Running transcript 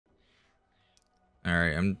All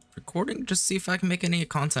right, I'm recording just to see if I can make any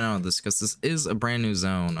content out of this because this is a brand new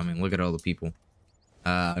zone. I mean, look at all the people.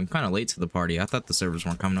 I'm kind of late to the party. I thought the servers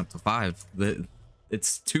weren't coming up to 5.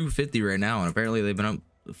 It's 2:50 right now, and apparently they've been up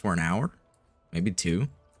for an hour, maybe 2.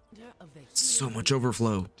 So much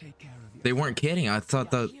overflow. They weren't kidding. I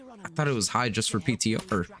thought it was high just for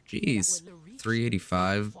PTR. Jeez,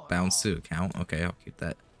 385 bounce to account. Okay, I'll keep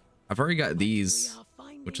that. I've already got these,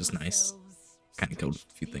 which is nice. Kind of killed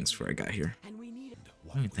a few things before I got here.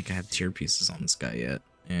 I don't even think I have tier pieces on this guy yet.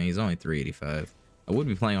 Yeah, he's only 385. I would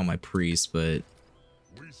be playing on my priest, but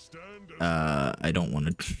I don't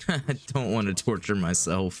want to. I don't want to torture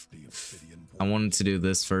myself. I wanted to do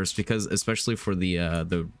this first because, especially for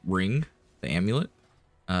the ring, the amulet,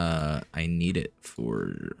 I need it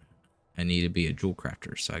for. I need to be a jewel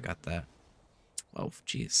crafter, so I got that. Oh,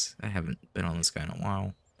 jeez, I haven't been on this guy in a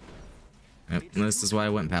while. Yep, this is why I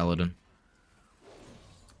went Paladin.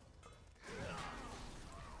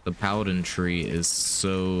 The Paladin tree is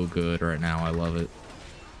so good right now. I love it.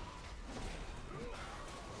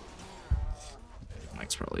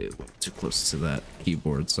 Mike's probably a little too close to that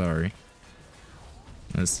keyboard. Sorry.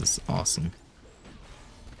 This is awesome.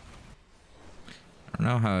 I don't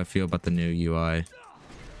know how I feel about the new UI.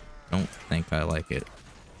 Don't think I like it.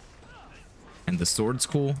 And the sword's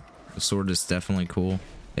cool. The sword is definitely cool.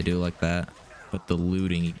 I do like that. But the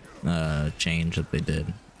looting change that they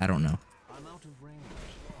did, I don't know.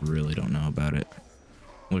 Really don't know about it.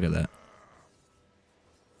 Look at that.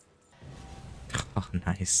 Oh,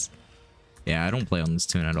 nice. Yeah, I don't play on this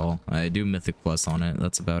tune at all. I do Mythic Plus on it.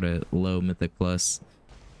 That's about it. Low Mythic Plus.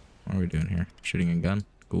 What are we doing here? Shooting a gun?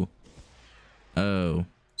 Cool. Oh,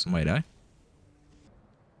 somebody die?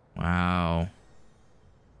 Wow.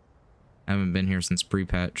 I haven't been here since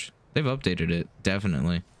pre-patch. They've updated it,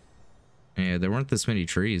 definitely. Yeah, there weren't this many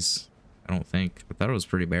trees, I don't think. I thought it was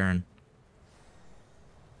pretty barren.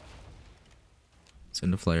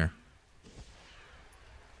 Send a flare.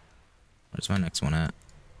 Where's my next one at?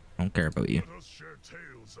 I don't care about you.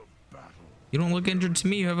 You don't look injured to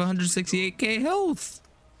me. You have 168k health.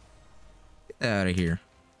 Get out of here.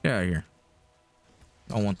 Get out of here.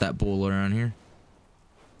 I don't want that bull around here.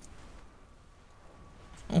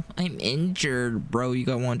 Oh, I'm injured, bro. You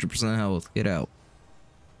got 100% health. Get out.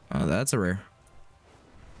 Oh, that's a rare.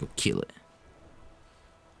 Go kill it.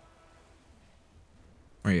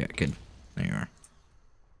 Where you at, kid? There you are.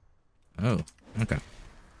 Oh, okay.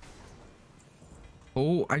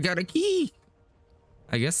 Oh, I got a key.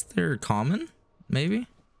 I guess they're common, maybe.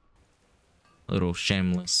 A little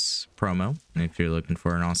shameless promo. If you're looking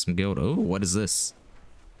for an awesome guild. Oh, what is this?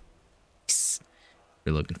 If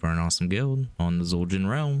you're looking for an awesome guild on the Zul'jin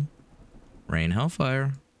realm, Rain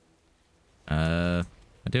Hellfire. I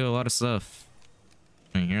do a lot of stuff.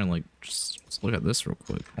 In here, like, just look at this real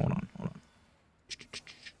quick. Hold on.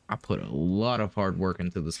 I put a lot of hard work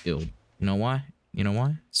into this guild. You know why? You know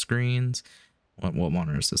why? Screens. What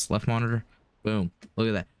monitor is this? Left monitor? Boom. Look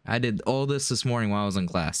at that. I did all this morning while I was in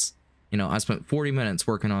class. You know, I spent 40 minutes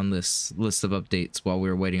working on this list of updates while we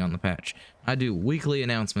were waiting on the patch. I do weekly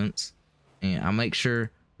announcements, and I make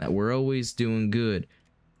sure that we're always doing good.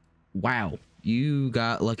 Wow. You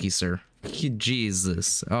got lucky, sir.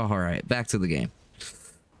 Jesus. All right. Back to the game.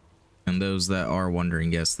 And those that are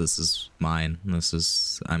wondering, yes, this is mine.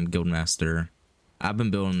 I'm Guildmaster. I've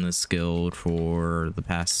been building this guild for the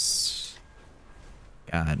past,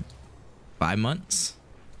 God, 5 months.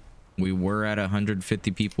 We were at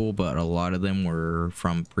 150 people, but a lot of them were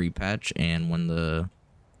from pre-patch and when the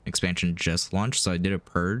expansion just launched. So I did a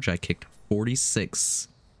purge. I kicked 46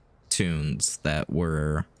 tunes that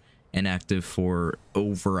were inactive for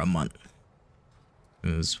over a month.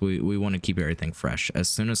 We want to keep everything fresh. As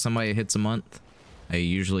soon as somebody hits a month, I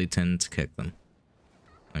usually tend to kick them.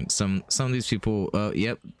 Like some of these people.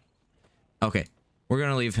 Yep. Okay, we're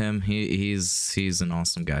gonna leave him. He's an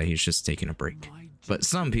awesome guy. He's just taking a break. But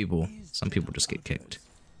some people just get kicked.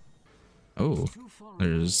 Oh,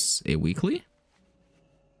 there's a weekly.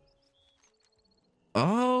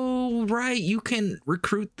 Oh, right. You can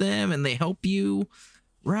recruit them and they help you.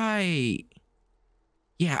 Right.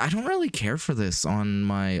 Yeah, I don't really care for this on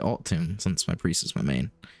my alt tune since my priest is my main.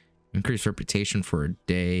 Increased reputation for a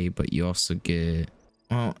day, but you also get,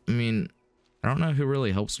 well, I mean, I don't know who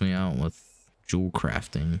really helps me out with jewel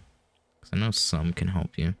crafting. Because I know some can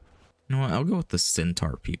help you. You know what? I'll go with the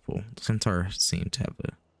Centaur people. The Centaur seem to have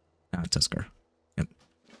a, Tuskar. Yep.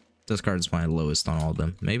 Tuskar is my lowest on all of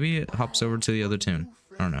them. Maybe it hops over to the other tune.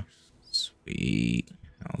 I don't know. Sweet.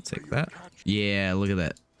 I'll take that. Yeah, look at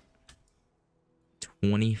that.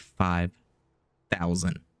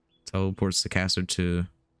 25,000 teleports the caster to.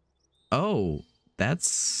 Oh,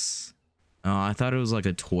 that's I thought it was like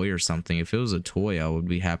a toy or something. If it was a toy, I would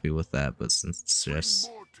be happy with that. But since it's just,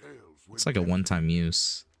 it's like a one-time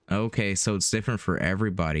use. Okay, so it's different for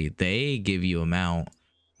everybody. They give you a mount.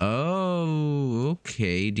 Oh,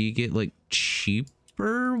 okay. Do you get like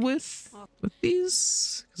cheaper with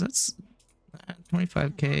these? Because that's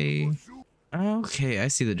 25k. Okay, I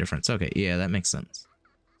see the difference. Okay, yeah, that makes sense.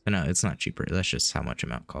 But no, it's not cheaper. That's just how much a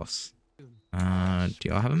mount costs. Do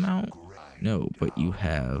y'all have a mount? No, but you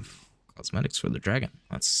have cosmetics for the dragon.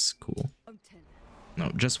 That's cool.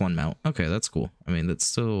 No, just one mount. Okay, that's cool. I mean, that's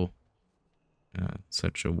still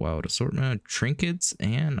such a wild assortment. Trinkets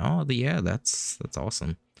and yeah, that's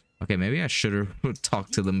awesome. Okay, maybe I should have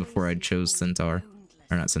talked to them before I chose Centaur.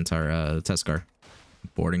 Or not Centaur, Tuskar.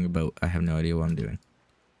 Boarding a boat. I have no idea what I'm doing.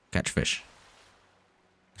 Catch fish.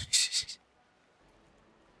 It's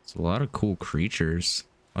a lot of cool creatures.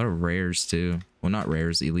 A lot of rares too. Well, not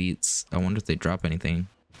rares, elites. I wonder if they drop anything.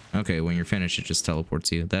 Okay, when you're finished, it just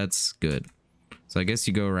teleports you. That's good. So I guess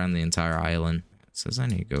you go around the entire island. It says I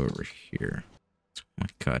need to go over here. Oh my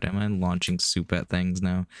god, am I launching soup at things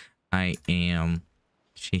now? I am.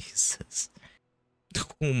 Jesus.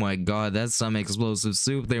 Oh my god, that's some explosive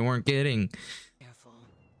soup they weren't getting.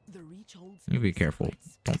 You be careful.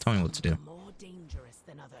 Don't tell me what to do.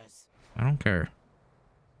 I don't care.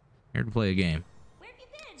 Here to play a game.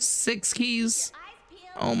 6 keys.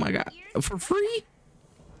 Oh my god. For free?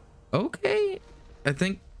 Okay. I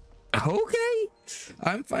think. Okay.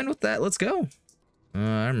 I'm fine with that. Let's go.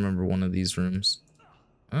 I remember one of these rooms.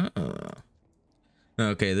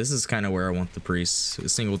 Okay, this is kind of where I want the priest. A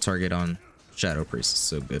single target on Shadow Priest is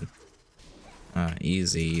so good.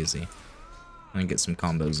 Easy, easy. And get some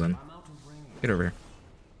combos in. Get over here.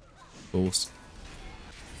 Fools.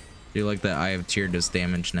 Do you like that Eye of Tyr does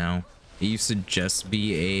damage now? It used to just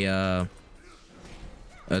be a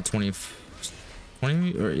 20,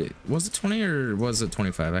 or was it 20 or was it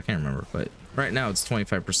 25? I can't remember, but right now it's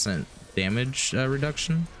 25% damage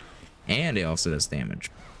reduction, and it also does damage.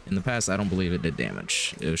 In the past, I don't believe it did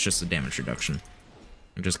damage. It was just a damage reduction.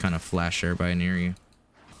 It just kind of flash airby near you.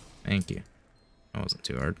 Thank you. That wasn't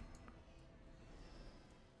too hard.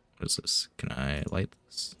 What is this? Can I light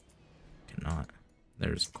this? Cannot.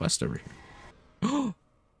 There's a quest over here.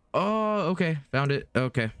 Oh, okay. Found it.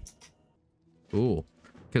 Okay. Cool.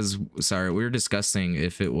 Because, sorry, we were discussing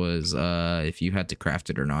if it was, if you had to craft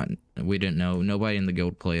it or not. We didn't know. Nobody in the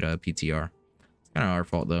guild played PTR. It's kind of our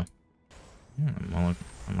fault, though. I'm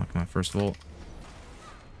unlocking my first vault.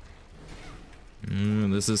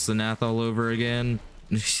 This is Sanath all over again.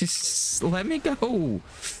 Let me go.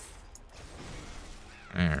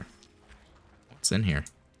 There. What's in here?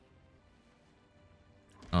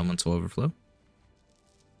 Elemental overflow.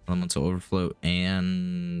 Elemental overflow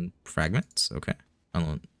and fragments. Okay.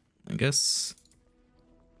 I guess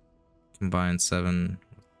combine 7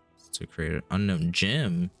 to create an unknown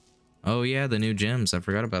gem. Oh yeah, the new gems. I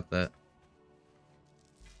forgot about that.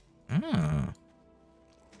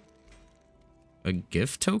 A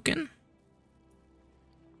gift token?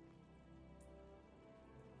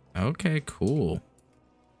 Okay, cool.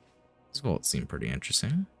 This vault seemed pretty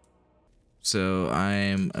interesting. So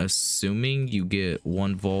I'm assuming you get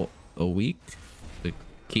 1 vault a week. The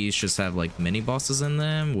keys just have like mini bosses in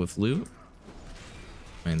them with loot.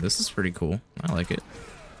 I mean, this is pretty cool. I like it.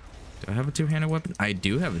 Do I have a 2-handed weapon? I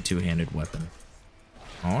do have a 2-handed weapon.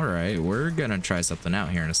 All right, we're gonna try something out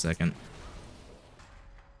here in a second.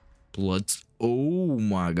 Oh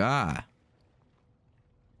my god.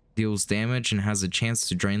 Deals damage and has a chance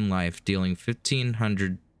to drain life, dealing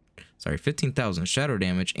 15,000 shadow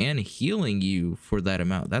damage and healing you for that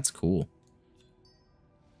amount. That's cool.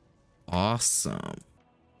 Awesome.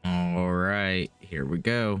 All right, here we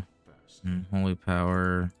go. Holy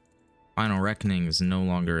power. Final reckoning is no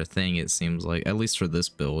longer a thing, it seems like, at least for this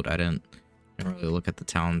build. I didn't really look at the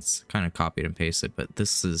talents, kind of copied and pasted, but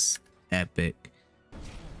this is epic.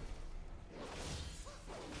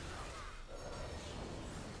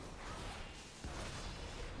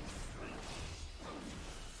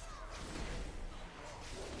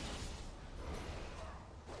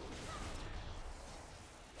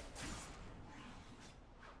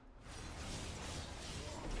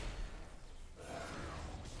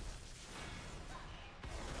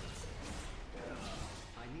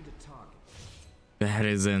 That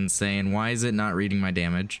is insane. Why is it not reading my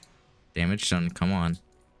damage? Damage done. Come on.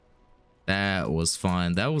 That was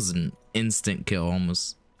fun. That was an instant kill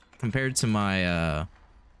almost. Compared to my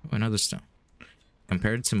another stone.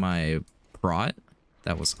 Compared to my prot,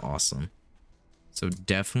 that was awesome. So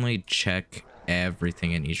definitely check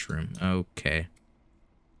everything in each room. Okay.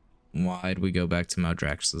 Why'd we go back to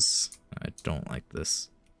Maldraxxus? I don't like this.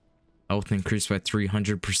 Health increased by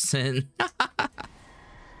 300%.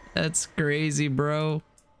 That's crazy, bro.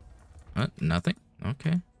 Nothing?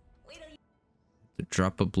 Okay. To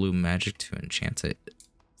drop a blue magic to enchant it.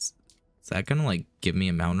 Is that gonna like give me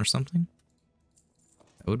a mount or something?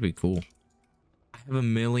 That would be cool. I have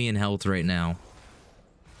 1,000,000 health right now.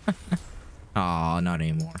 Aw, not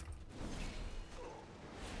anymore.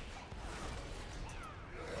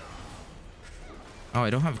 Oh, I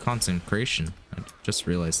don't have concentration. I just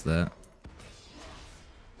realized that.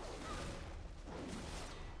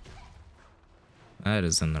 That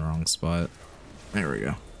is in the wrong spot. There we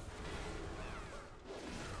go.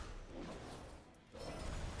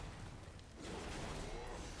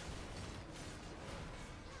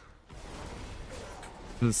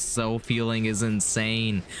 The self-healing is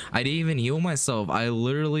insane. I didn't even heal myself. I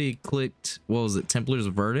literally clicked, what was it, Templar's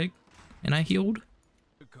Verdict? And I healed?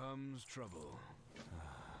 Here comes trouble.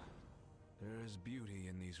 There is beauty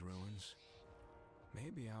in these ruins.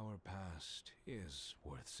 Maybe our past is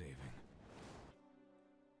worth saving.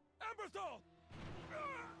 Amberthal!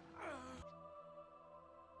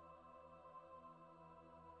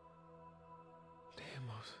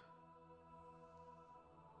 Deimos.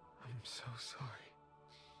 I'm so sorry.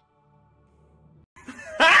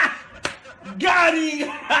 Got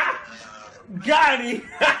him! Got him!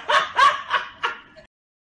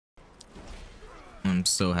 I'm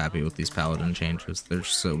so happy with these Paladin changes. They're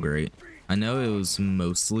so great. I know it was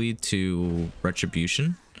mostly to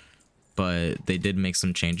Retribution, but they did make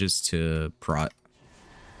some changes to Prot.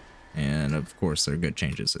 And of course, they're good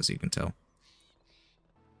changes, as you can tell.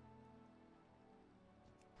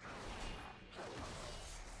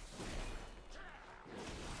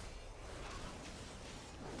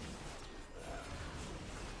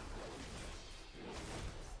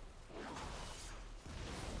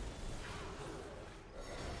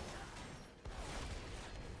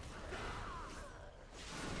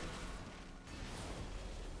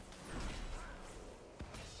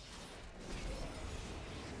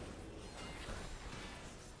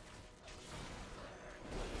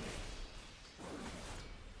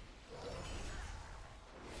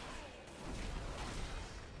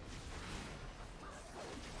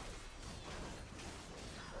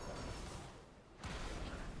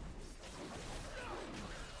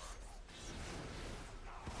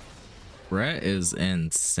 Brett is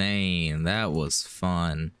insane. That was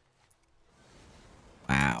fun.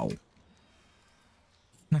 Wow.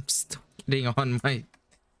 I'm still getting on my...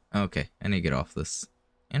 Okay, I need to get off this.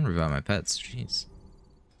 And revive my pets. Jeez.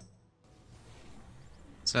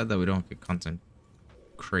 Sad that we don't get content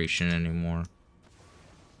creation anymore.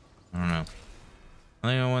 I don't know. I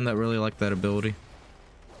think I'm one that really liked that ability.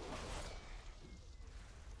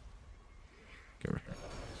 Get over here.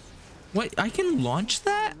 What? I can launch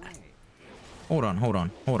that? Hold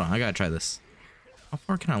on. I gotta try this. How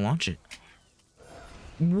far can I launch it?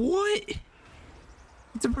 What?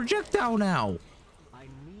 It's a projectile now.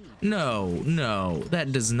 No,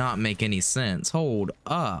 that does not make any sense. Hold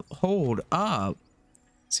up.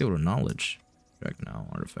 Seal of knowledge.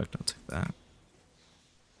 Dragonflight artifact, I'll take that.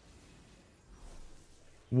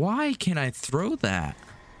 Why can I throw that?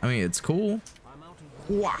 I mean, it's cool.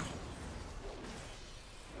 Wow.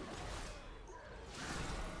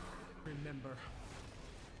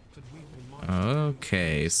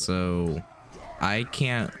 Okay, so I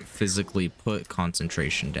can't physically put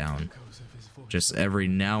concentration down. Just every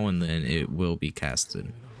now and then it will be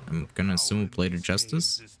casted. I'm gonna assume Blade of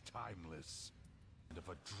Justice.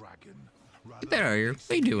 Get that out of here.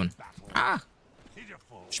 What are you doing? Ah!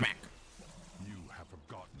 Smack. You have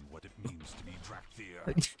forgotten what it means to be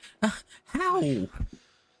Drakthir. How?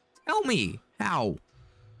 Tell me. How?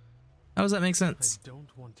 How does that make sense? I don't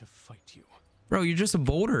want to fight you. Bro, you're just a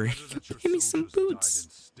boulder. Give me some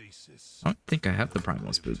boots. I don't think I have the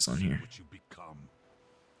Primalist boots on here.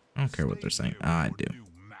 I don't care what they're saying. Ah, I do.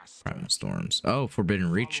 Primal Storms. Oh, Forbidden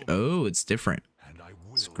Reach. Oh, it's different.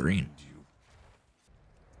 It's green.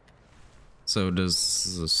 So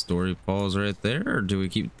does the story pause right there, or do we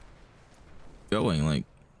keep going? Like,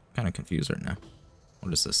 kind of confused right now.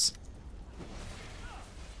 What is this?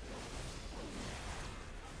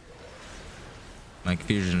 My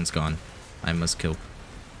confusion is gone. I must kill.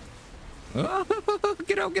 Oh,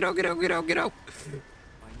 get out. Okay.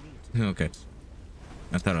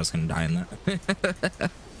 I thought I was gonna die in that.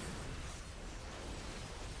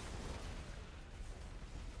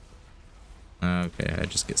 Okay, I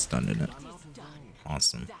just get stunned in it.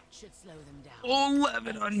 Awesome.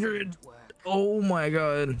 1100. Oh my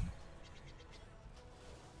god.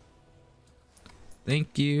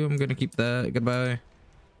 Thank you. I'm gonna keep that. Goodbye.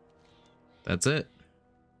 That's it.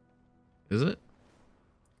 Is it?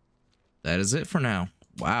 that is it for now.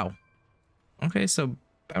 Wow. Okay, so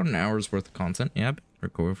about an hour's worth of content. Yeah,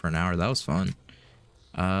 record for an hour. That was fun.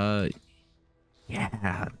 Yeah,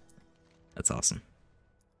 that's awesome.